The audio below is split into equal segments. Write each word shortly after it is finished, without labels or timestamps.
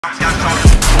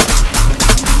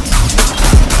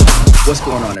What's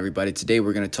going on, everybody? Today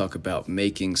we're going to talk about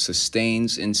making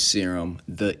sustains in Serum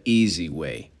the easy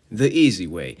way. The easy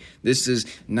way. This is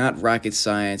not rocket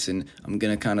science, and I'm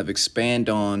going to kind of expand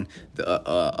on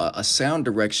a sound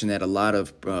direction that a lot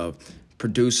of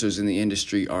producers in the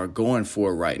industry are going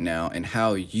for right now, and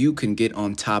how you can get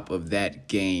on top of that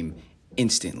game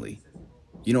instantly.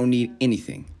 You don't need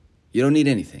anything. You don't need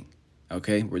anything.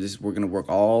 Okay? We're going to work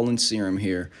all in Serum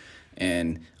here,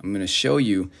 and I'm going to show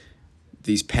you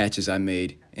these patches I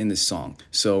made in this song.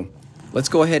 So let's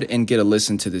go ahead and get a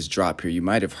listen to this drop here. You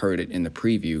might have heard it in the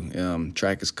preview.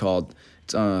 Track is called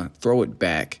Throw It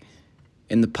Back,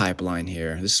 in the pipeline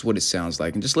here. This is what it sounds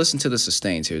like. And just listen to the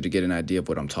sustains here to get an idea of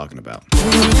what I'm talking about.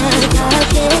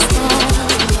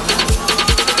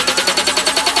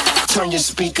 Turn your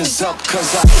speakers up,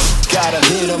 cause I gotta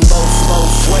hit them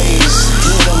both ways.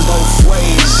 Hit them both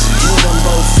ways. Hit them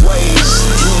both ways.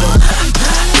 Hit them.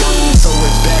 Throw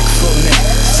it back for me.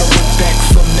 Throw it back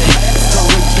for me. Throw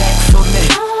it back for me.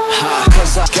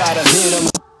 Cause I gotta hit them.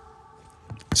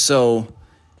 So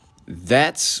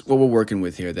that's what we're working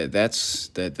with here. Those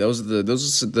are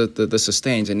the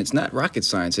sustains, and it's not rocket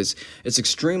science. It's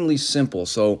extremely simple.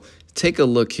 So take a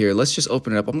look here. Let's just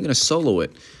open it up. I'm gonna solo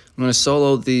it. I'm going to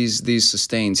solo these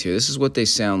sustains here. This is what they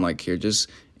sound like here, just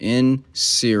in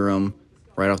Serum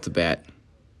right off the bat.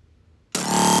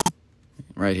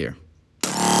 Right here.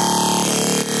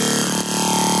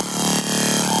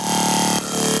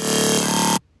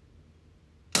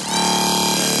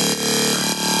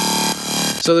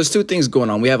 So there's two things going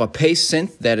on. We have a pace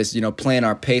synth that is, playing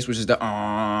our pace, which is the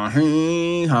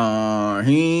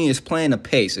it's playing a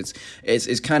pace.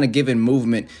 It's kind of giving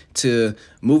movement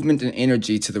and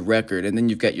energy to the record. And then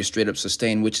you've got your straight up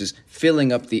sustain, which is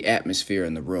filling up the atmosphere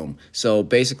in the room. So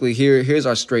basically here's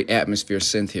our straight atmosphere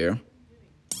synth here.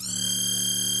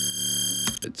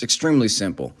 It's extremely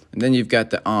simple. And then you've got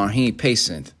the pace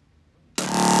synth,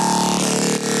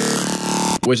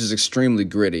 which is extremely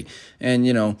gritty.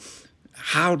 And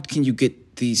how can you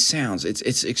get these sounds?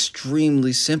 It's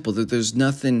extremely simple. There's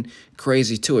nothing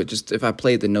crazy to it. Just if I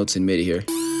played the notes in MIDI here.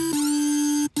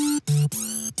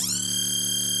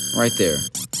 Right there.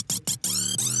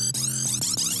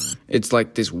 It's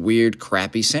like this weird,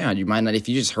 crappy sound. You might not, if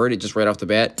you just heard it just right off the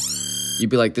bat, you'd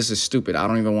be like, this is stupid. I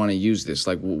don't even want to use this.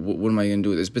 Like, what am I going to do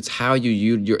with this? But it's how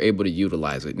you're able to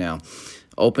utilize it. Now,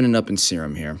 opening up in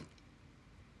Serum here.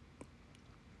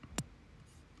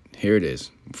 Here it is,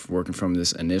 working from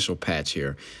this initial patch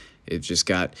here. It's just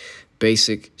got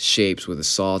basic shapes with a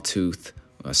sawtooth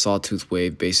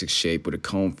wave, basic shape with a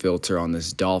comb filter on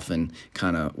this dolphin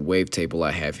kind of wavetable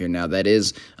I have here. Now that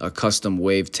is a custom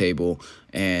wavetable,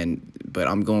 but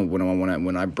I'm going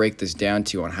when I break this down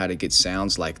to you on how to get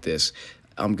sounds like this,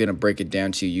 I'm gonna break it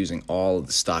down to you using all of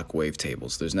the stock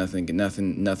wavetables. There's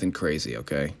nothing crazy,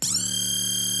 okay?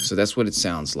 So that's what it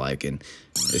sounds like, and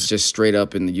it's just straight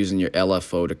up and using your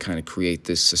LFO to kind of create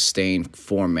this sustained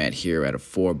format here at a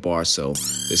 4 bar. So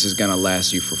this is gonna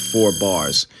last you for 4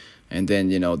 bars, and then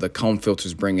the comb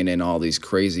filter's bringing in all these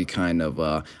crazy kind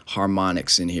of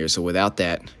harmonics in here. So without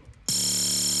that,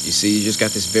 you see, you just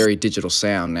got this very digital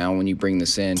sound. Now when you bring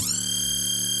this in,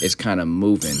 it's kind of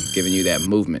moving, giving you that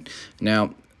movement.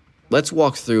 Now let's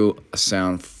walk through a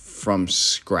sound from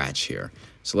scratch here.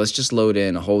 So let's just load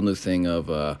in a whole new thing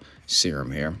of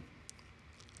Serum here.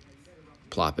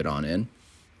 Plop it on in.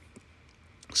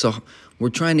 So we're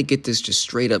trying to get this just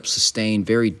straight up sustained,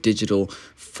 very digital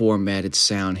formatted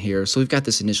sound here. So we've got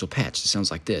this initial patch. It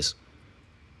sounds like this.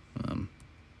 Let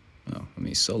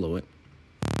me solo it.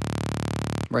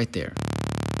 Right there.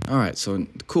 All right, so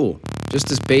cool. Just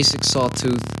this basic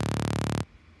sawtooth,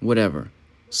 whatever.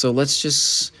 So let's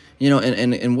just,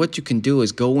 and what you can do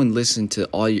is go and listen to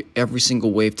every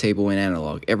single wavetable in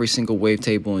analog, every single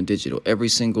wavetable in digital, every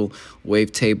single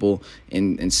wavetable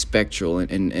in spectral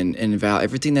and val,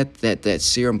 everything that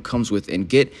Serum comes with, and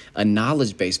get a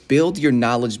knowledge base. Build your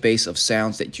knowledge base of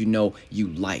sounds that you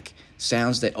like.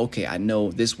 Sounds that, okay, I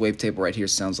know this wavetable right here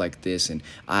sounds like this, and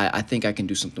I think I can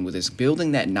do something with this.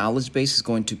 Building that knowledge base is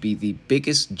going to be the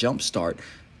biggest jump start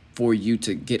for you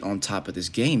to get on top of this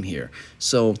game here.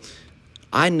 So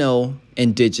I know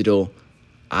in digital,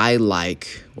 I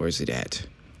like, where's it at?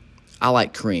 I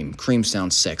like Cream. Cream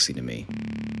sounds sexy to me.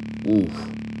 Ooh.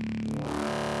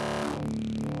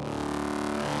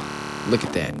 Look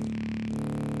at that.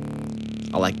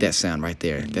 I like that sound right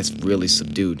there. That's really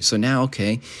subdued. So now,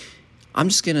 okay, we're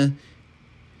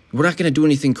not gonna do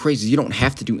anything crazy. You don't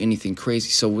have to do anything crazy.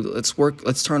 So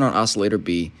let's turn on oscillator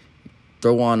B,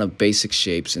 throw on a basic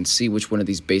shapes, and see which one of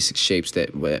these basic shapes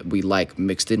that we like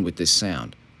mixed in with this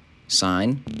sound.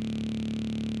 Sine.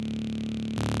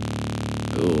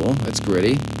 Ooh, that's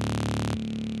gritty.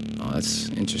 Oh, that's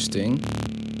interesting.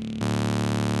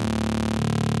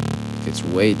 It's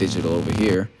way digital over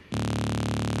here.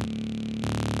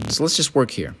 So let's just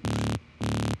work here.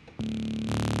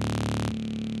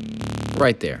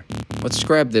 Right there. Let's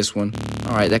grab this one.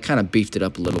 All right, that kind of beefed it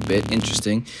up a little bit.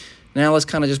 Interesting. Now let's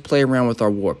kind of just play around with our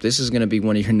warp. This is going to be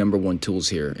one of your #1 tools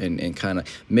here, and kind of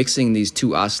mixing these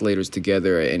two oscillators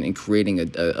together and creating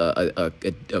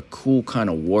a cool kind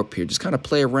of warp here. Just kind of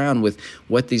play around with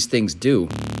what these things do.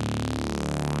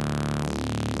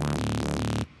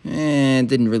 And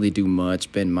didn't really do much.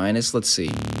 Bend minus. Let's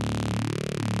see.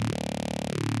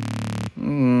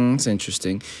 It's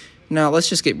interesting. Now let's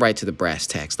just get right to the brass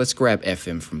tacks. Let's grab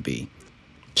FM from B.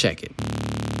 Check it.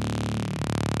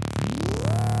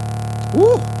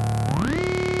 Woo!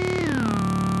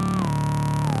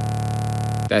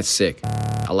 That's sick.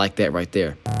 I like that right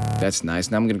there. That's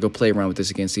nice. Now I'm gonna go play around with this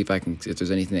again, see if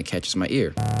there's anything that catches my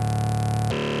ear.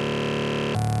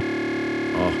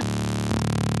 Oh.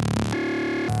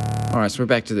 All right, so we're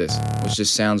back to this, which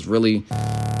just sounds really,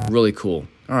 really cool.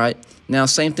 All right, now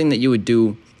same thing that you would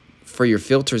do for your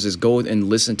filters is go and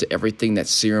listen to everything that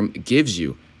Serum gives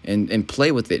you and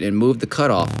play with it and move the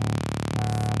cutoff.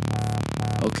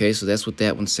 Okay, so that's what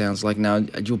that one sounds like. Now,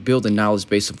 you'll build a knowledge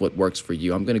base of what works for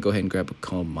you. I'm going to go ahead and grab a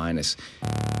comb minus.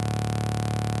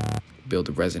 Build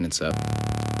the resonance up.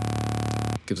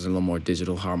 Gives it a little more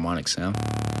digital harmonic sound.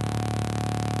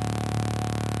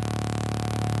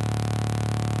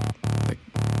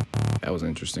 That was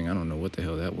interesting. I don't know what the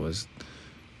hell that was.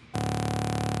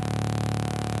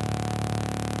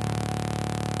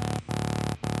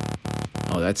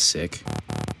 Oh, that's sick.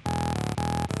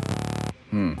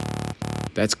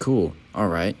 That's cool. All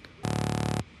right.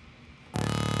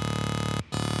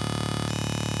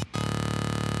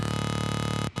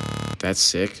 That's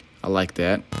sick. I like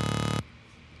that.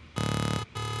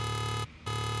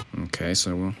 Okay,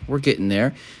 so we're getting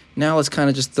there. Now let's kind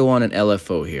of just throw on an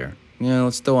LFO here. Yeah,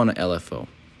 let's throw on an LFO.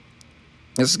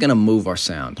 This is going to move our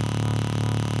sound.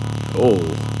 Oh,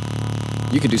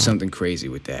 you could do something crazy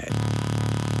with that.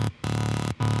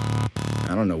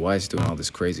 I don't know why it's doing all this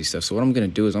crazy stuff. So what I'm going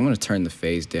to do is I'm going to turn the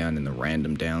phase down and the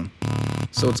random down.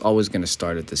 So it's always going to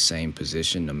start at the same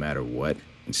position no matter what,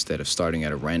 instead of starting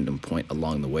at a random point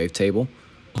along the wavetable.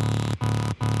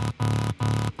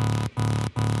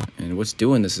 And what's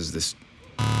doing this is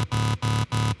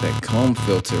that comb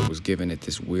filter was giving it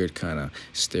this weird kind of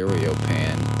stereo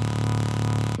pan,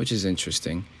 which is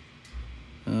interesting.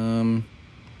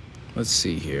 Let's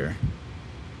see here.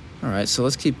 All right, so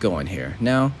let's keep going here.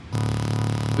 Now,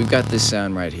 we've got this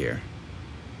sound right here.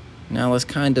 Now let's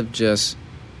kind of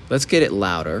let's get it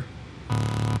louder.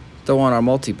 Throw on our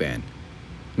multiband.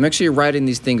 Make sure you're writing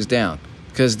these things down,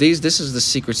 because this is the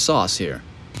secret sauce here.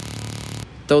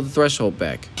 Throw the threshold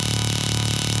back.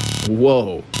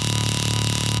 Whoa.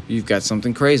 You've got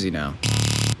something crazy now.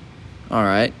 All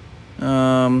right.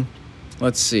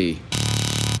 Let's see.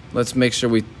 Let's make sure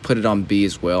we put it on B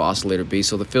as well, oscillator B,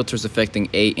 so the filter's affecting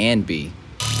A and B.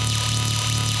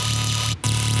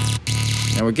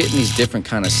 Now we're getting these different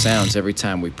kind of sounds every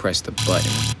time we press the button.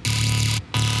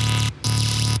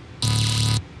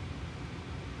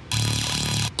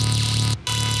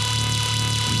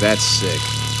 That's sick.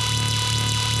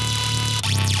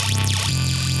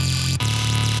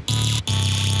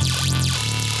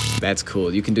 That's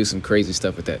cool. You can do some crazy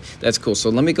stuff with that. That's cool. So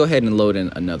let me go ahead and load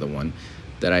in another one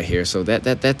that I hear. So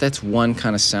that's one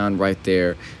kind of sound right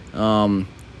there.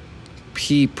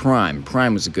 P prime.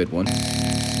 Prime was a good one.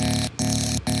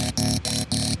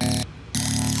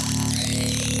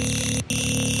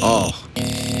 Oh.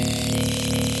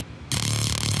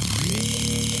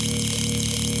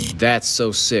 That's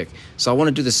so sick. So I want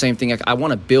to do the same thing. I want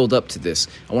to build up to this.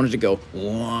 I want it to go,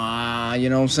 wah, you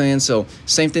know what I'm saying? So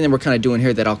same thing that we're kind of doing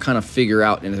here that I'll kind of figure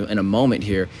out in a moment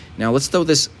here. Now let's throw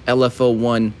this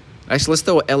LFO1, actually let's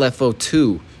throw a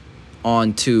LFO2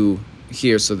 onto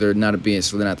here so they're not the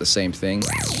same thing.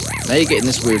 Now you're getting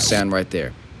this weird sound right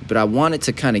there. But I want it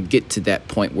to kind of get to that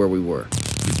point where we were.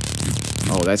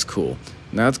 Oh, that's cool.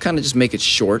 Now let's kind of just make it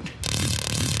short.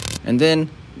 And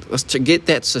then let's get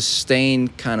that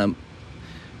sustained kind of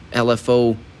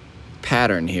LFO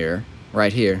pattern here,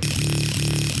 right here.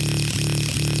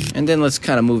 And then let's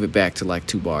kind of move it back to like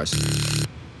 2 bars.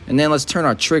 And then let's turn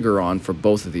our trigger on for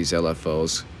both of these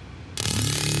LFOs.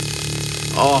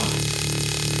 Oh.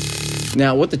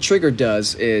 Now what the trigger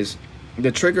does is,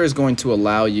 the trigger is going to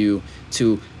allow you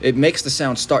to, it makes the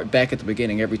sound start back at the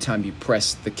beginning every time you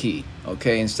press the key,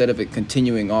 okay? Instead of it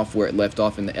continuing off where it left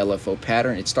off in the LFO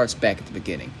pattern, it starts back at the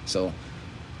beginning. So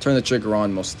Turn the trigger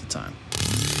on most of the time.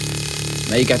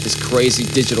 Now you got this crazy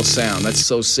digital sound. That's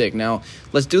so sick. Now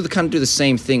let's do the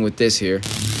same thing with this here.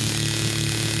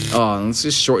 Oh, let's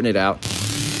just shorten it out.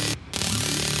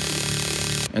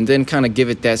 And then kind of give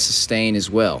it that sustain as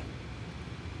well.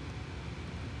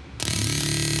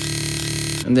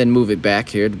 And then move it back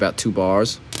here to about 2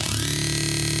 bars.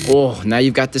 Oh, now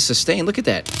you've got the sustain. Look at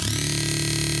that.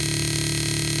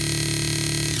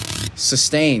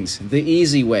 Sustains the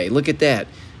easy way. Look at that.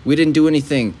 We didn't do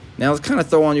anything. Now let's kind of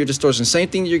throw on your distortion. Same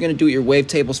thing you're going to do with your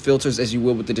wavetables filters as you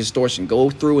will with the distortion. Go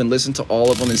through and listen to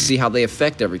all of them and see how they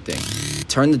affect everything.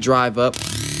 Turn the drive up.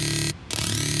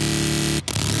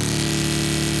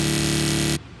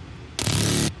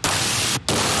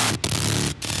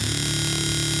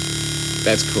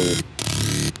 That's cool.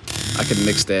 I can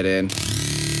mix that in.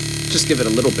 Just give it a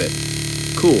little bit.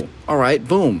 Cool. All right,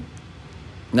 boom.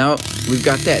 Now we've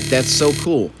got that. That's so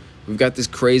cool. We've got this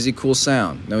crazy cool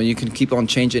sound. Now you can keep on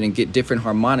changing and get different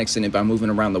harmonics in it by moving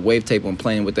around the wavetable and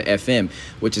playing with the FM,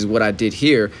 which is what I did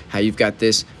here. How you've got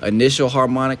this initial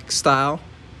harmonic style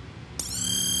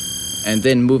and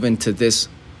then moving to this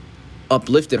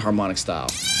uplifted harmonic style.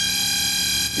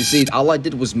 You see, all I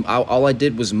did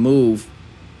was move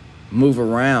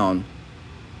around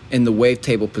in the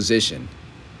wavetable position.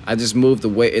 I just moved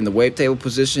in the wavetable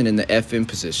position and the FM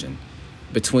position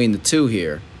between the two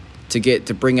here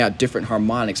to bring out different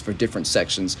harmonics for different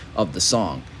sections of the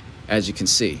song, as you can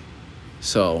see.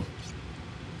 So,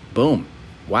 boom,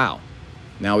 wow.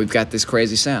 Now we've got this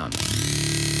crazy sound.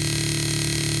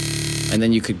 And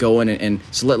then you could go in and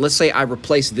so let's say I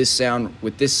replace this sound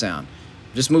with this sound.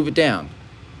 Just move it down.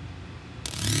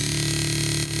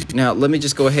 Now let me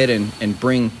just go ahead and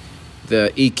bring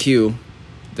the EQ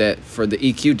for the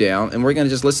EQ down, and we're gonna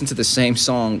just listen to the same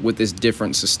song with this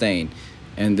different sustain,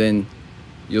 and then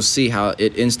you'll see how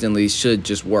it instantly should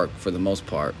just work for the most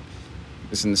part.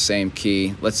 It's in the same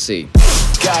key. Let's see.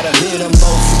 Gotta hit them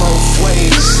both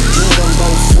ways. Hit them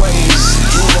both ways.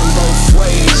 Hit them both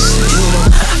ways. Hit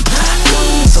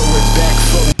them. So we're back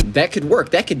from. That could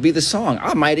work. That could be the song.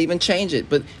 I might even change it,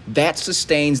 but that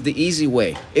sustains the easy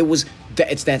way.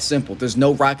 It's that simple. There's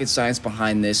no rocket science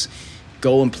behind this.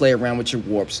 Go and play around with your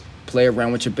warps. Play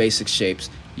around with your basic shapes.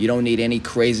 You don't need any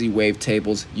crazy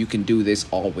wavetables. You can do this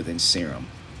all within Serum.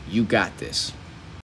 You got this.